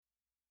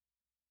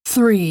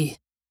3.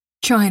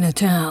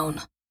 Chinatown.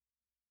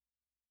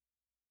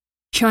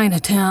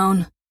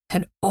 Chinatown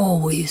had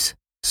always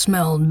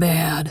smelled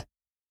bad.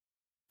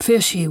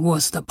 Fishy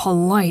was the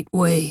polite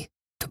way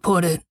to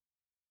put it.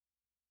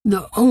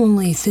 The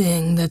only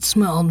thing that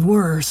smelled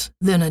worse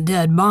than a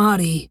dead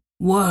body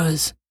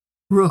was,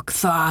 Rook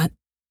thought,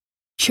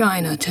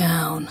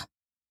 Chinatown.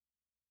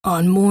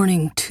 On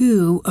morning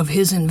 2 of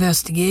his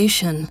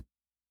investigation,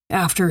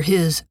 after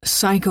his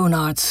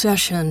psychonaut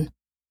session,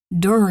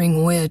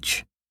 during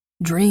which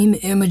dream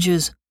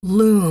images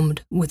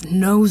loomed with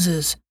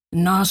noses,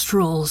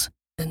 nostrils,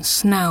 and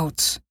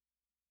snouts,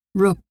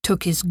 Rook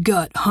took his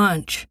gut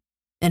hunch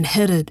and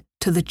headed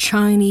to the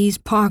Chinese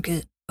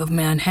pocket of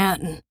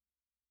Manhattan.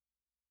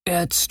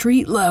 At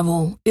street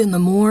level in the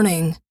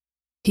morning,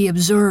 he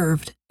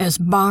observed as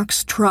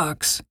box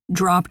trucks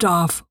dropped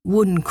off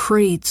wooden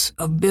crates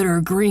of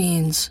bitter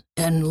greens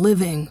and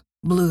living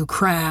blue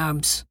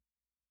crabs.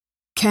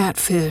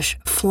 Catfish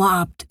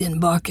flopped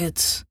in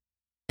buckets,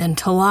 and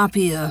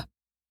tilapia,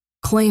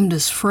 claimed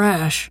as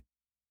fresh,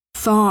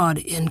 thawed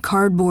in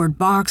cardboard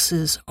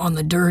boxes on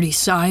the dirty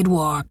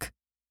sidewalk.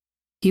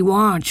 He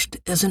watched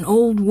as an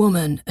old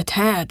woman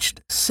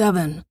attached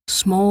 7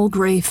 small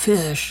gray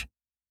fish,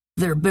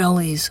 their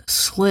bellies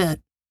slit,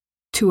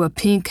 to a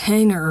pink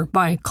hanger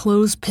by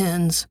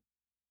clothespins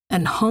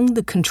and hung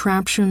the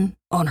contraption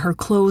on her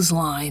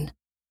clothesline.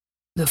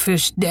 The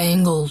fish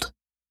dangled,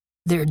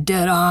 their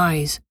dead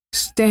eyes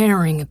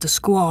staring at the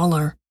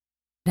squalor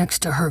next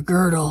to her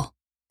girdle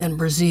and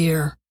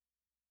brassiere.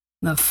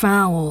 The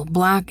foul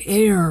black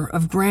air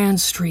of Grand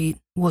Street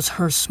was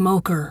her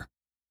smoker.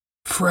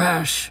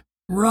 Fresh,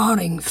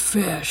 rotting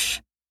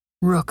fish,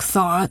 Rook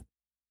thought,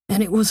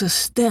 and it was a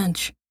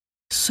stench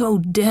so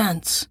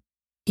dense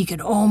he could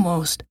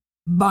almost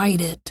bite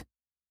it.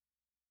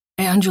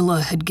 Angela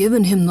had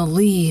given him the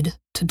lead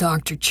to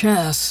Dr.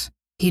 Chess,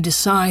 he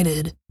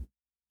decided,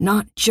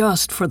 not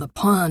just for the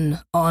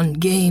pun on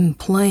game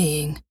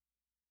playing.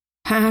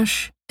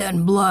 Hash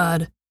and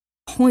blood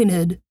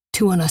pointed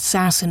to an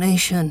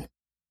assassination,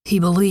 he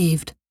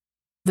believed,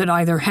 that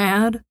either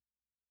had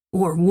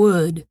or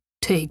would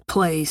take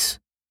place.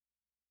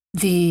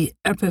 The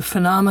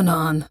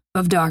epiphenomenon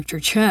of Dr.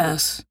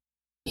 Chess,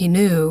 he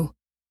knew,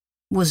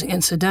 was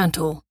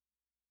incidental,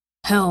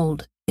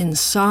 held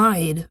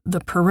inside the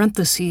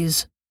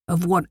parentheses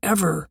of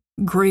whatever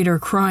greater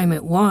crime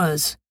it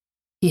was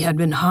he had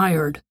been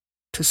hired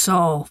to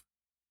solve.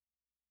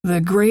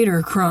 The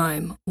greater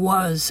crime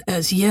was,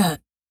 as yet,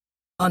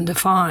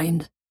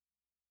 undefined.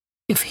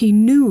 If he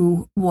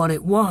knew what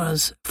it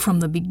was from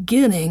the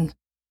beginning,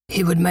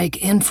 he would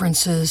make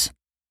inferences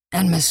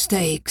and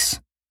mistakes.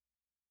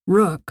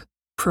 Rook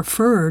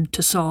preferred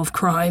to solve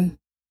crime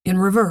in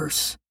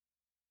reverse.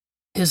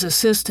 His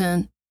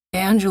assistant,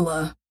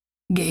 Angela,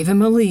 gave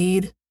him a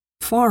lead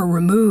far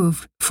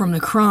removed from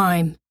the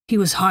crime he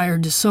was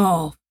hired to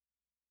solve.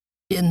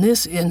 In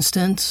this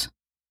instance,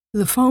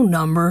 the phone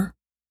number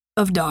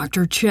of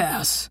Dr.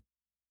 Chess.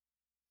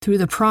 Through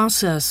the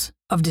process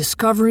of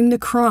discovering the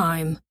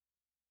crime,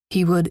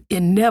 he would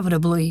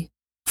inevitably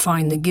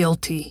find the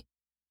guilty.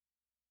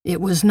 It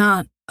was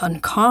not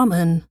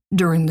uncommon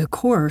during the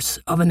course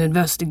of an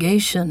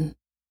investigation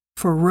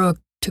for Rook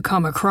to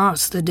come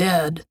across the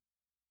dead.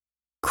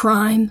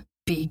 Crime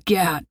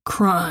begat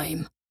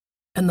crime,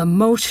 and the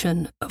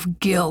motion of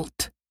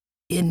guilt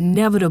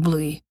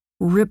inevitably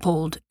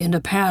rippled into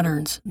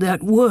patterns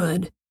that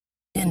would,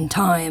 in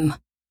time,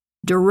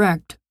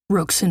 direct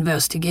Rook's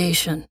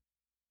investigation.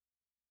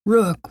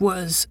 Rook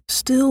was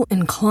still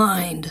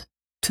inclined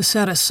to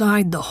set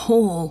aside the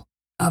whole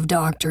of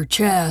Dr.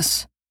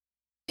 Chess.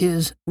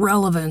 His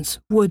relevance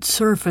would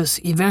surface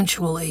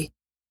eventually,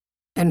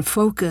 and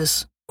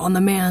focus on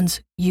the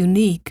man's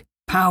unique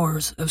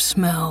powers of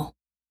smell.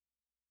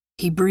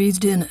 He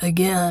breathed in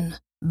again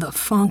the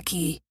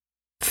funky,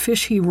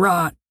 fishy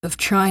rot of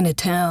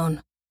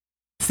Chinatown,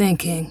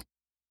 thinking,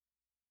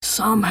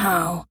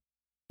 somehow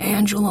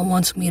Angela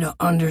wants me to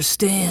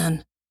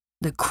understand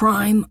the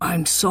crime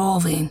I'm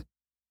solving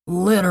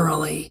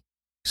literally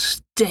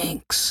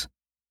stinks.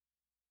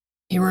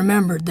 He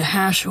remembered the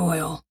hash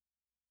oil.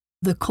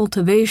 The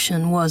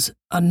cultivation was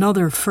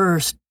another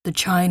first the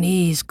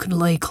Chinese could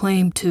lay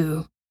claim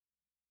to.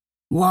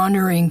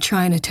 Wandering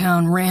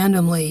Chinatown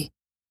randomly,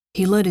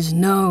 he let his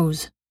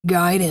nose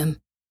guide him,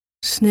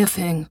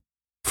 sniffing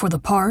for the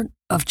part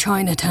of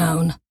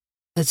Chinatown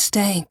that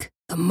stank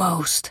the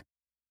most.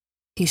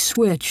 He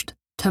switched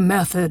to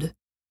method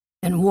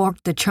and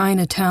walked the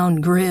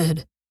Chinatown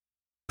grid,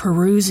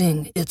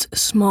 perusing its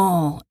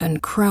small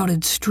and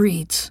crowded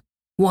streets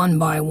one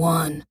by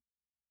one.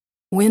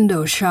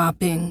 Window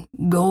shopping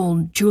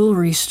gold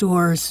jewelry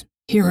stores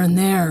here and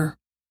there,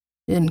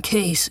 in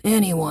case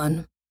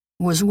anyone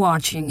was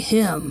watching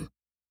him.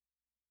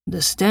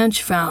 The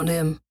stench found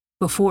him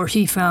before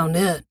he found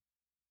it,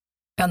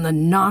 and the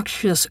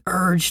noxious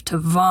urge to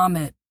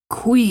vomit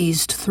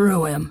queased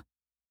through him.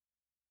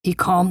 He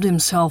calmed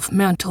himself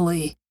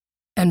mentally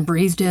and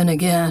breathed in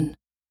again.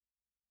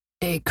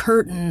 A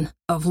curtain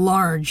of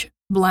large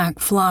black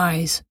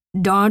flies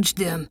dodged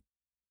him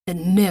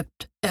and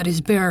nipped at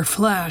his bare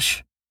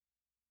flesh.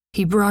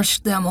 He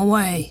brushed them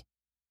away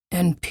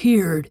and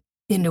peered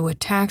into a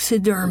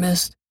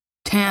taxidermist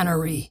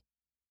tannery.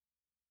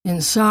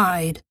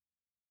 Inside,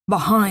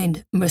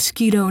 behind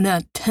mosquito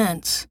net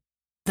tents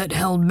that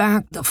held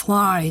back the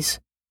flies,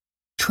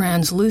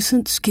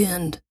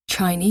 translucent-skinned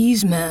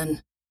Chinese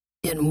men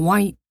in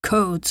white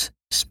coats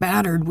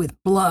spattered with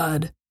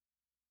blood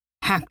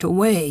hacked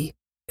away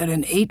at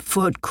an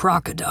 8-foot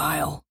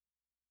crocodile.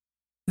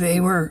 They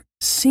were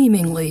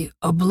seemingly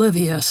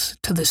oblivious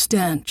to the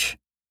stench,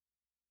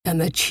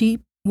 and the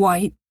cheap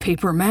white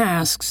paper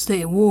masks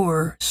they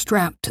wore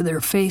strapped to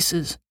their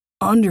faces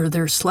under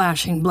their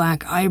slashing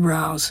black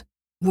eyebrows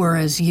were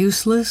as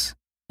useless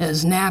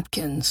as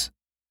napkins.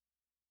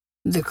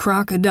 The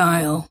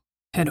crocodile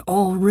had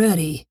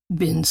already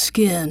been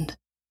skinned,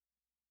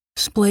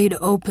 splayed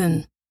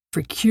open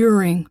for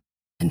curing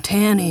and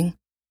tanning.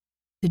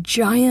 The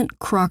giant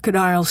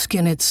crocodile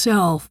skin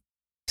itself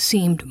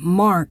seemed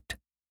marked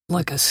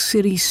like a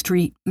city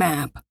street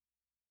map,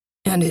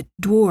 and it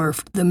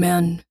dwarfed the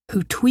men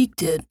who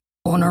tweaked it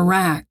on a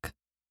rack.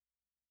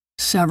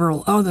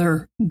 Several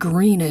other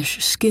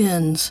greenish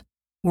skins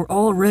were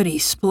already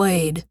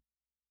splayed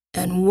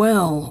and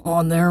well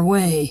on their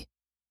way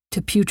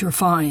to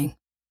putrefying.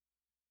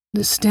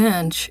 The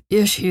stench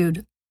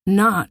issued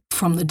not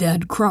from the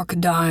dead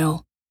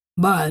crocodile,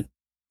 but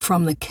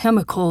from the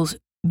chemicals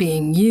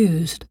being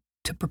used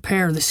to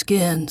prepare the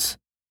skins.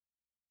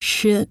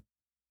 Shit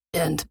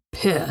and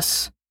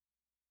piss.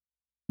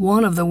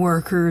 One of the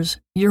workers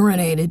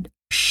urinated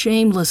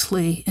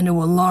shamelessly into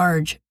a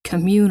large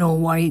communal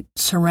white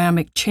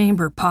ceramic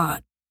chamber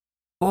pot,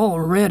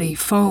 already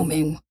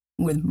foaming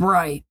with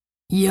bright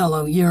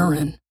yellow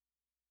urine.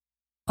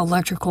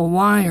 Electrical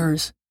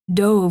wires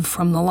dove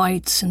from the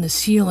lights in the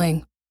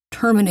ceiling,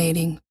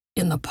 terminating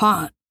in the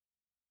pot.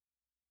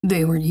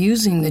 They were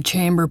using the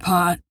chamber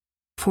pot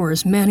for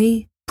as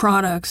many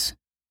products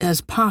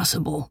as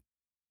possible,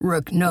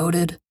 Rook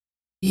noted,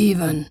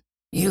 even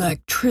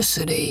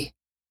electricity.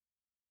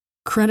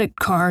 Credit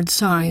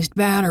card-sized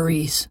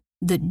batteries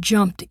that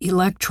jumped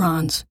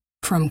electrons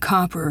from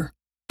copper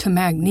to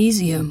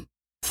magnesium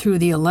through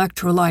the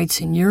electrolytes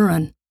in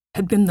urine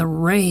had been the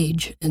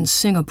rage in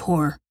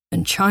Singapore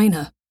and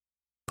China,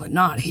 but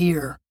not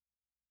here.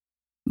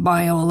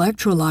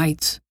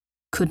 Bioelectrolytes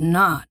could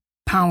not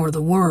power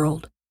the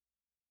world,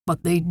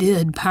 but they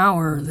did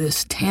power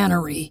this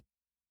tannery,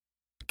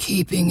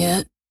 keeping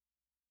it,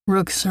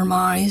 Rook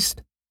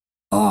surmised,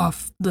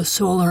 off the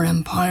solar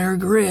empire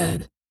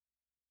grid.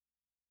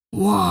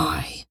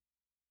 Why?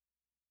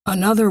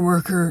 Another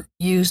worker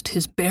used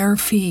his bare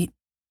feet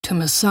to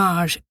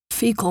massage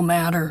fecal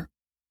matter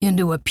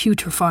into a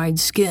putrefied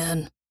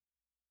skin.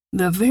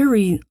 The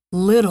very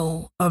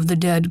little of the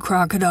dead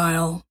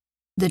crocodile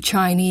the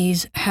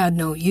Chinese had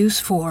no use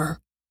for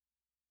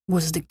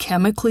was the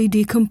chemically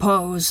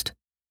decomposed,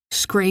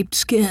 scraped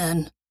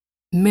skin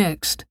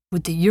mixed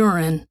with the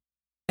urine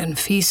and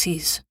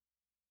feces.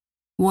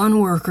 One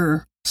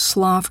worker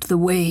sloughed the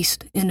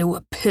waste into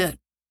a pit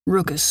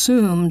Rook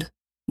assumed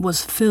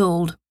was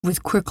filled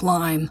with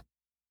quicklime.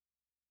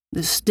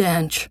 The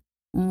stench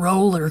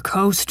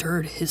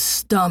roller-coastered his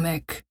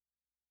stomach.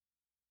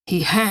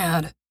 He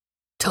had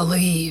to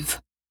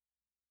leave.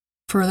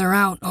 Further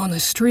out on the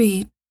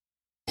street,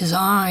 his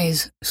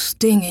eyes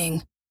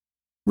stinging,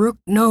 Rook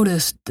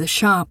noticed the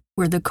shop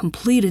where the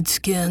completed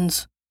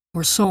skins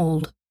were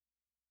sold.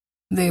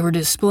 They were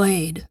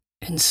displayed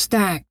and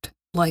stacked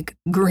like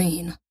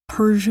green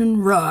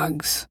Persian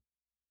rugs.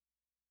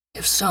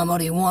 If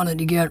somebody wanted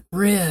to get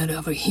rid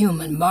of a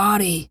human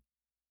body,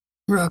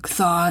 Rook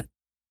thought,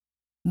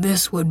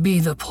 this would be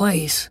the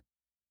place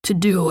to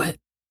do it.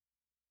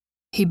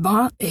 He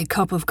bought a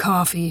cup of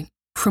coffee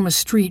from a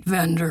street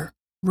vendor,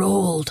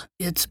 rolled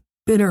its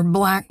bitter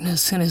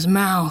blackness in his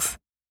mouth,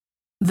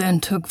 then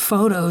took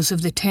photos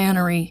of the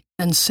tannery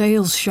and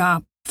sales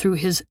shop through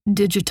his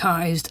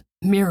digitized,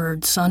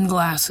 mirrored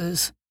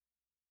sunglasses.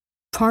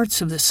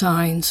 Parts of the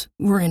signs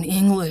were in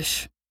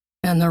English,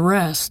 and the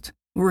rest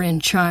were in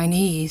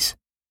Chinese.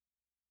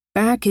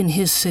 Back in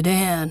his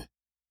sedan,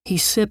 he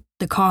sipped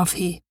the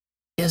coffee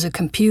as a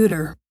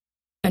computer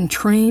and,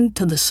 trained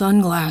to the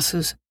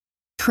sunglasses,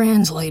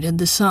 translated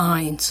the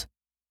signs.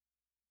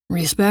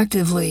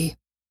 Respectively,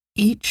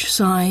 each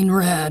sign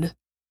read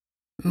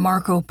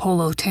Marco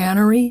Polo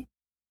Tannery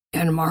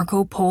and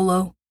Marco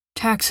Polo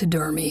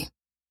Taxidermy.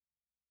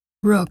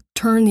 Rook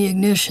turned the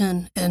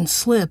ignition and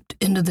slipped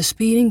into the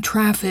speeding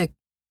traffic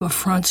of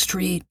Front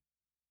Street.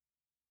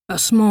 A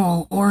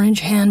small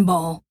orange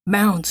handball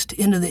bounced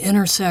into the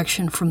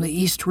intersection from the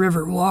East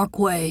River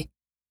walkway,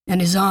 and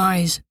his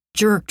eyes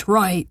jerked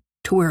right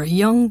to where a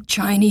young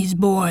Chinese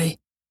boy,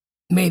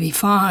 maybe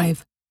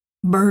 5,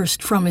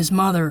 burst from his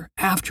mother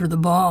after the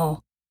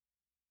ball.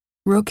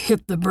 Rook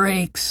hit the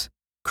brakes,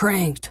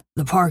 cranked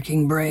the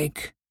parking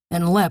brake,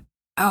 and leapt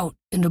out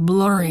into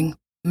blurring,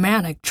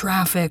 manic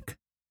traffic.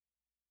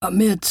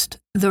 Amidst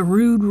the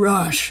rude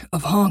rush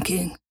of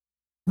honking,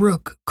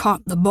 Rook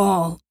caught the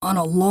ball on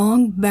a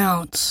long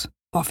bounce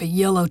off a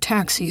yellow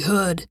taxi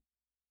hood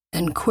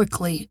and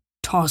quickly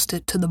tossed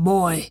it to the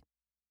boy.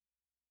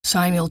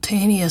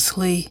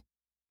 Simultaneously,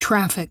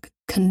 traffic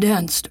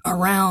condensed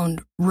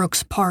around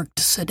Rook's parked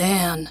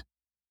sedan,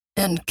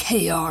 and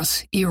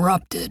chaos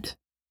erupted.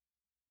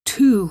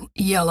 2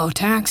 yellow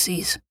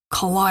taxis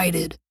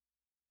collided.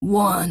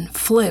 One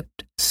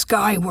flipped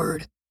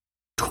skyward,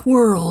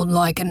 twirled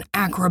like an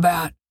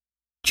acrobat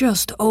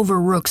just over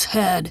Rook's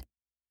head,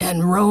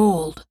 and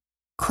rolled,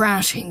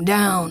 crashing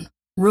down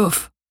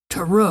roof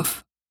to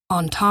roof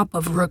on top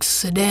of Rook's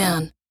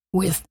sedan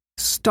with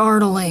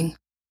startling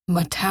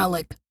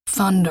metallic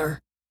thunder.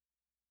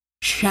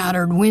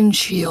 Shattered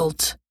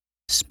windshields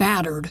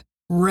spattered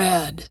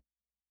red.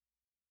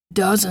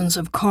 Dozens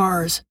of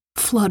cars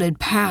flooded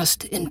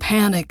past in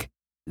panic,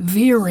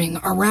 veering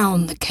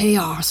around the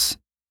chaos.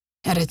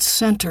 At its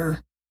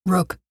center,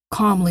 Rook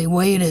calmly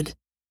waited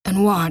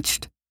and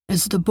watched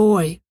as the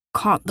boy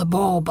caught the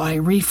ball by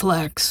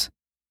reflex,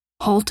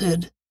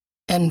 halted,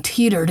 and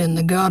teetered in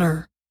the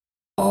gutter,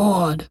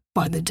 awed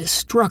by the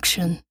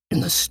destruction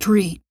in the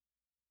street.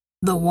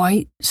 The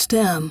white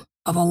stem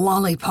of a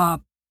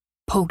lollipop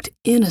poked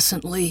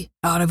innocently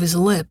out of his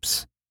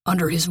lips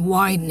under his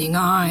widening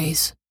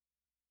eyes.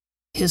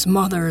 His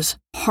mother's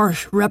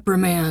harsh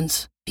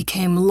reprimands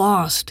became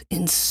lost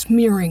in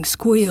smearing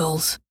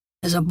squeals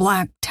as a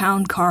black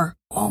town car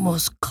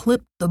almost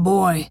clipped the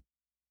boy,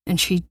 and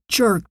she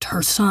jerked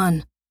her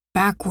son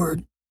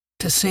backward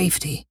to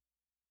safety.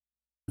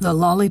 The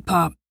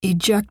lollipop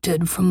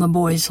ejected from the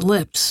boy's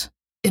lips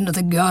into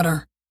the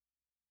gutter.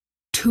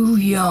 Too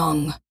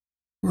young,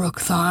 Rook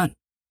thought,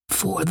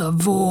 for the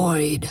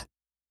void.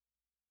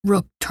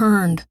 Rook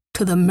turned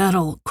to the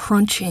metal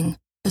crunching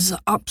as the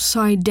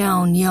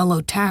upside-down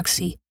yellow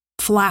taxi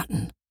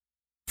flattened,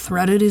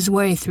 threaded his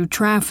way through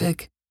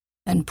traffic,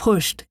 and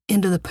pushed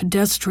into the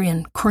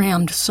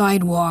pedestrian-crammed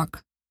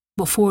sidewalk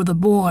before the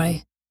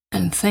boy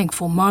and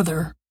thankful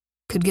mother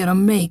could get a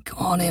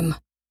make on him.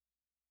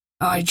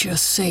 I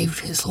just saved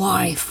his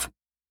life,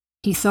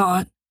 he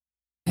thought,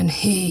 and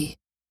he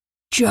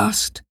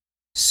just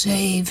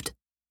saved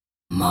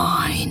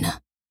mine.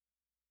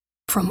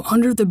 From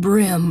under the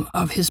brim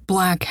of his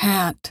black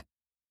hat,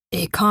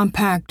 a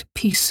compact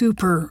pea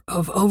souper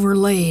of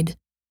overlaid,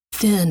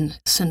 thin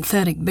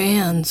synthetic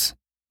bands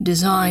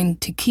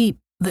designed to keep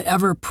the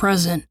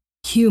ever-present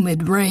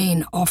humid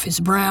rain off his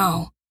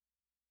brow,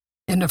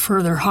 and to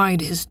further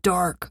hide his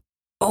dark,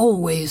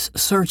 always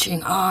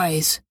searching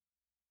eyes,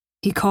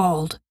 he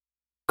called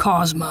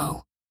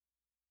Cosmo.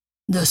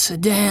 The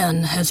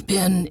sedan has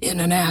been in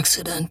an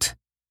accident.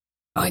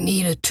 I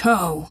need a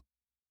tow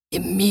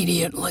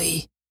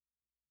immediately.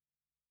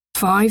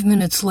 5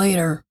 minutes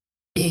later,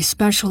 a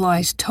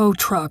specialized tow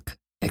truck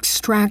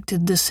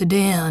extracted the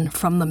sedan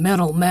from the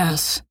metal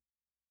mess,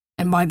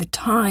 and by the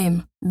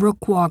time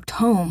Rook walked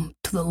home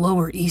to the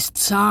Lower East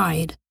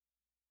Side,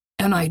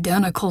 an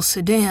identical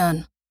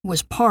sedan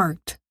was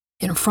parked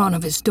in front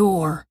of his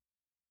door.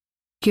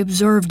 He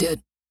observed it,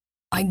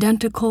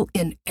 identical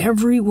in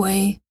every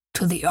way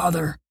to the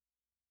other,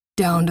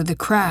 down to the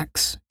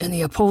cracks in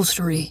the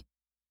upholstery.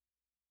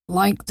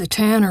 Like the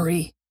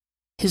tannery,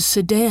 his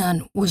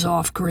sedan was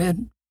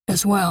off-grid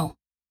as well.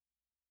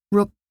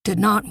 Rook did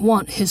not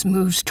want his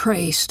moves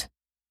traced,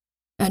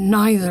 and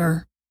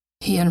neither,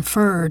 he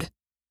inferred,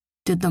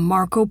 did the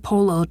Marco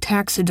Polo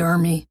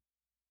taxidermy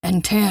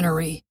and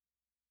tannery.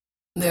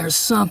 There's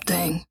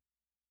something,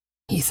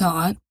 he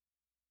thought.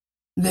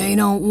 They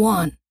don't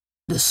want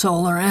the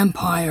Solar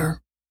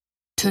Empire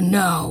to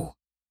know.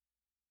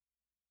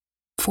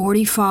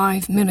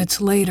 45 minutes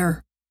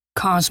later,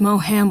 Cosmo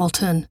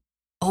Hamilton,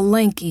 a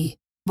lanky,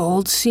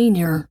 bold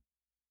senior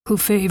who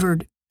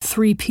favored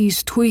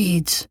 3-piece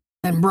tweeds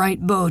and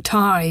bright bow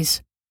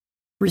ties,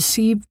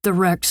 received the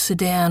wrecked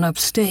sedan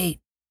upstate,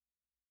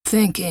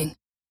 thinking,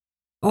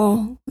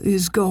 all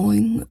is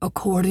going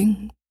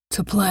according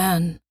to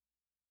plan.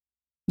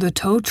 The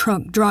tow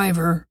truck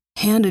driver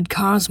handed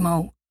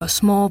Cosmo a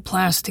small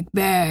plastic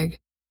bag,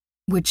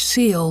 which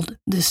sealed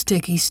the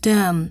sticky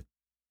stem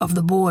of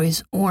the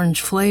boy's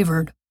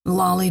orange-flavored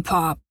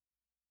lollipop.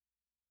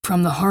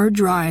 From the hard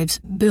drives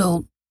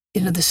built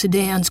into the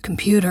sedan's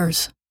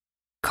computers,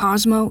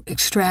 Cosmo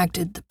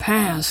extracted the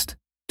past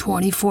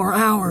 24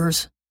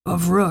 hours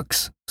of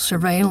Rook's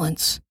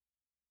surveillance,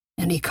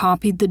 and he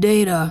copied the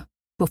data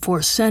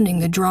before sending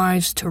the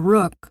drives to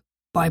Rook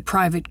by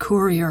private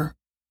courier.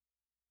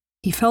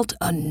 He felt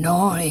a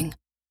gnawing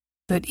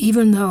that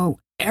even though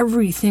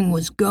everything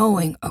was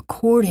going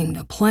according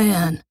to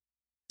plan,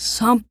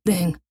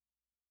 something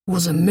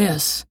was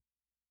amiss.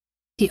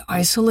 He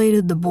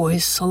isolated the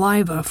boy's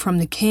saliva from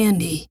the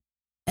candy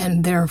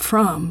and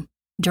therefrom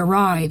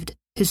derived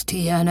his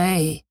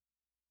DNA.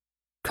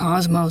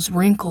 Cosmo's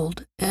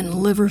wrinkled and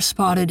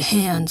liver-spotted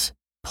hands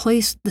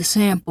placed the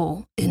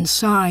sample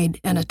inside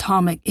an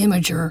atomic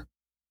imager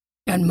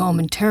and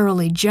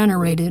momentarily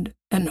generated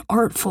an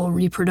artful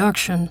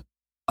reproduction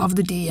of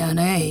the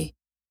DNA.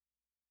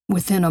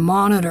 Within a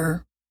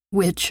monitor,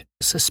 which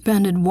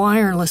suspended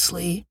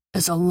wirelessly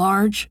as a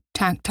large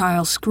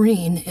tactile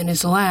screen in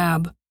his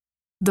lab,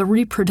 the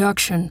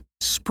reproduction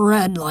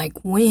spread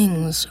like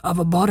wings of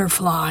a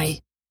butterfly.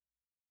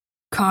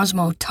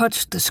 Cosmo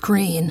touched the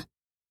screen,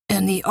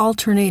 and the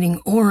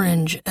alternating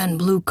orange and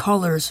blue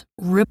colors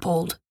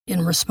rippled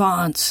in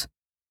response.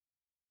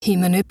 He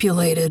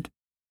manipulated,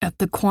 at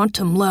the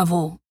quantum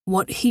level,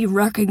 what he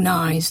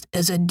recognized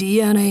as a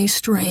DNA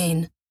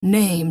strain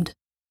named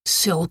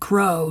Silk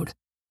Road,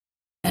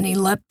 and he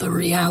let the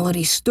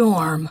reality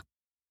storm,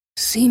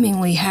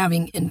 seemingly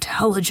having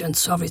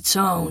intelligence of its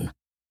own,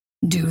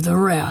 do the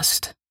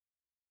rest.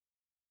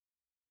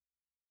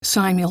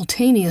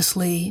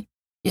 Simultaneously,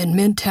 in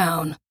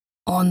Midtown,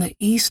 on the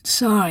east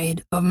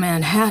side of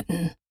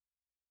Manhattan,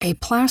 a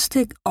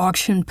plastic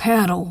auction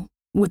paddle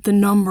with the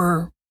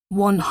number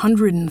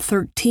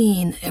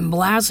 113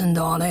 emblazoned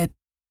on it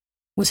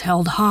was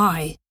held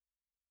high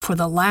for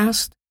the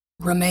last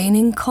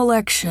remaining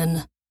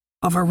collection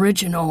of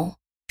original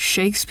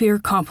Shakespeare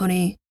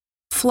Company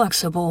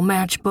flexible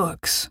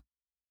matchbooks.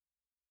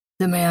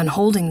 The man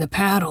holding the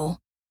paddle,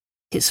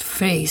 his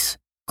face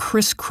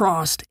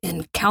crisscrossed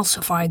in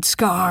calcified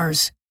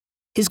scars,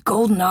 his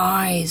golden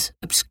eyes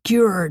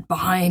obscured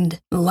behind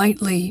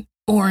lightly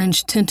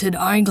orange-tinted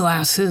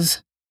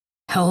eyeglasses,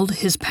 held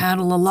his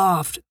paddle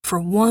aloft for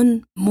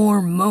one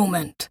more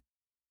moment,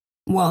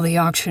 while the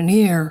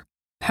auctioneer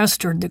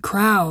pestered the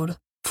crowd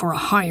for a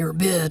higher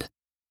bid.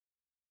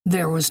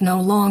 There was no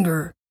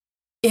longer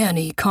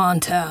any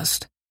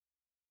contest.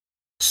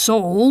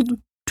 Sold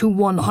to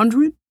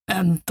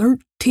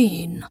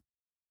 113.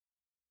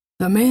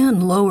 The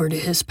man lowered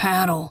his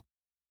paddle,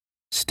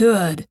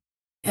 stood,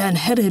 and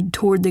headed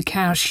toward the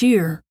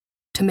cashier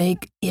to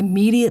make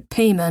immediate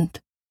payment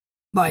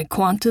by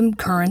quantum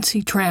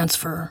currency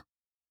transfer.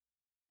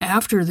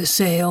 After the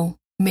sale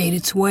made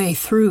its way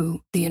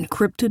through the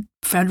encrypted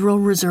Federal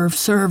Reserve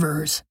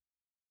servers,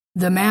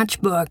 the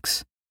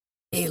matchbooks,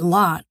 a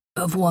lot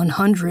of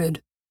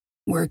 100,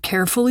 were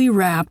carefully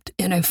wrapped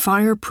in a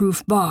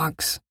fireproof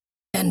box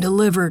and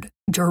delivered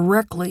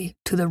directly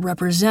to the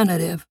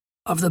representative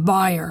of the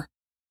buyer.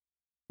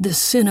 The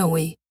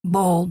sinewy,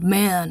 bald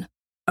man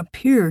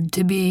appeared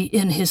to be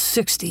in his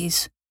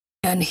 60s,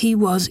 and he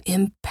was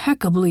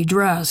impeccably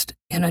dressed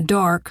in a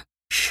dark,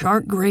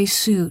 shark gray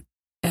suit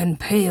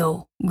and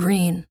pale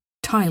green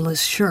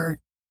tieless shirt.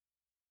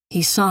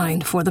 He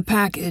signed for the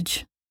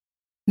package.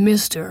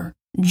 Mr.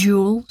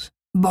 Jules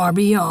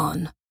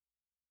Barbillon.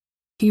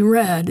 He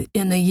read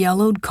in the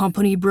yellowed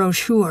company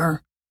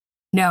brochure,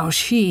 now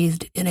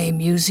sheathed in a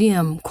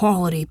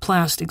museum-quality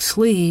plastic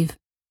sleeve,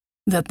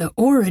 that the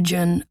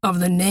origin of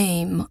the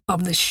name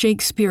of the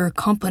Shakespeare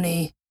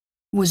Company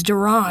was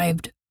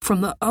derived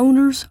from the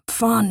owner's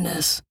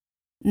fondness,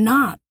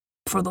 not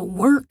for the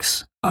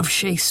works of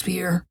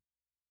Shakespeare,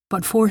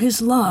 but for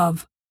his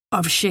love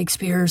of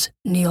Shakespeare's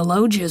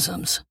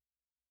neologisms.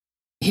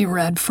 He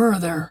read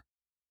further.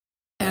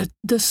 At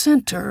the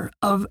center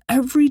of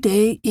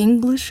everyday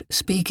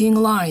English-speaking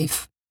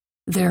life,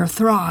 there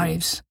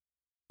thrives,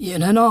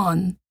 in and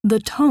on the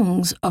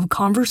tongues of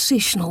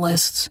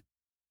conversationalists,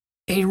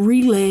 a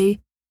relay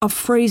of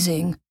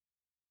phrasing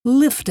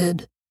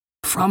lifted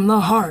from the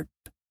heart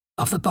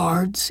of the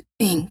bard's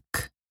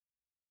ink.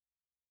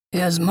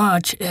 As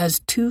much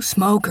as two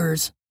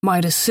smokers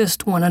might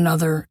assist one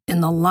another in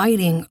the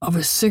lighting of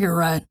a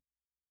cigarette,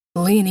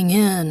 leaning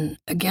in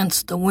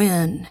against the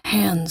wind,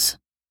 hands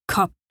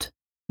cupped,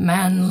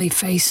 manly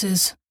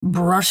faces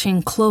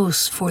brushing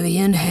close for the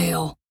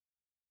inhale,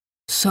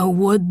 so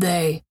would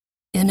they,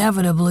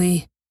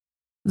 inevitably,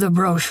 the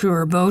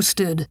brochure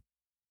boasted,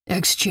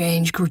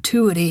 exchange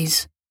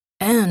gratuities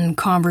and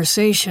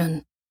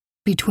conversation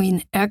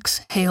between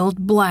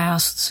exhaled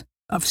blasts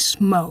of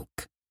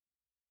smoke.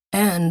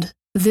 And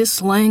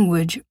this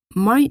language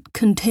might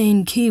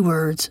contain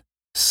keywords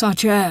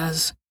such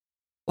as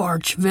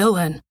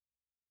arch-villain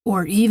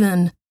or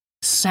even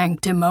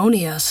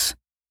sanctimonious,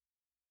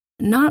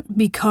 not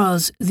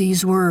because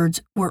these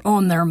words were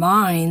on their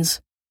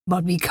minds,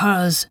 but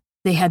because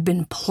they had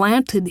been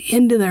planted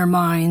into their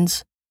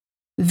minds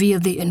via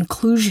the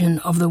inclusion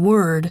of the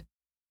word,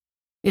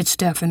 its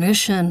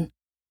definition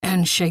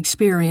and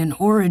Shakespearean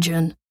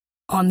origin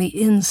on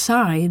the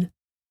inside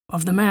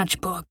of the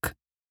matchbook.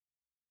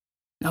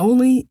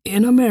 Only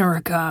in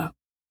America,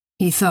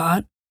 he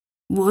thought,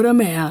 would a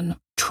man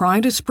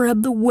try to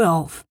spread the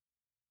wealth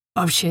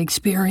of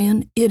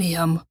Shakespearean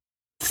idiom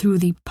through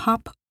the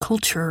pop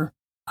culture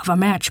of a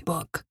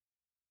matchbook.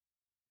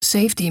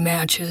 Safety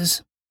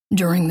matches,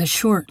 during the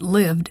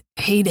short-lived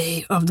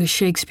heyday of the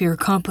Shakespeare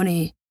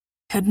Company,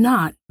 had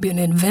not been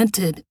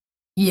invented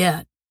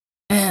yet,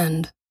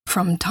 and,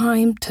 from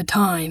time to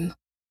time,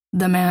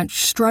 the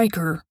match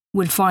striker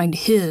would find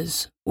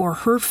his or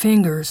her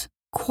fingers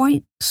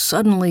quite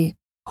suddenly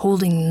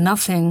holding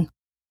nothing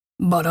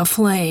but a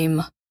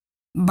flame,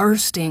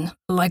 bursting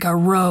like a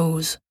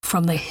rose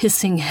from the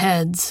hissing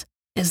heads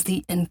as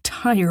the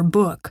entire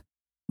book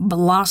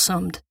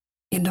blossomed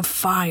into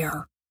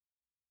fire.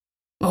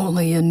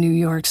 Only in New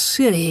York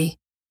City,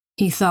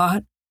 he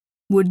thought,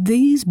 would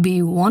these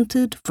be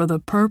wanted for the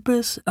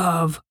purpose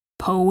of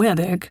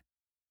poetic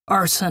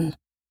arson.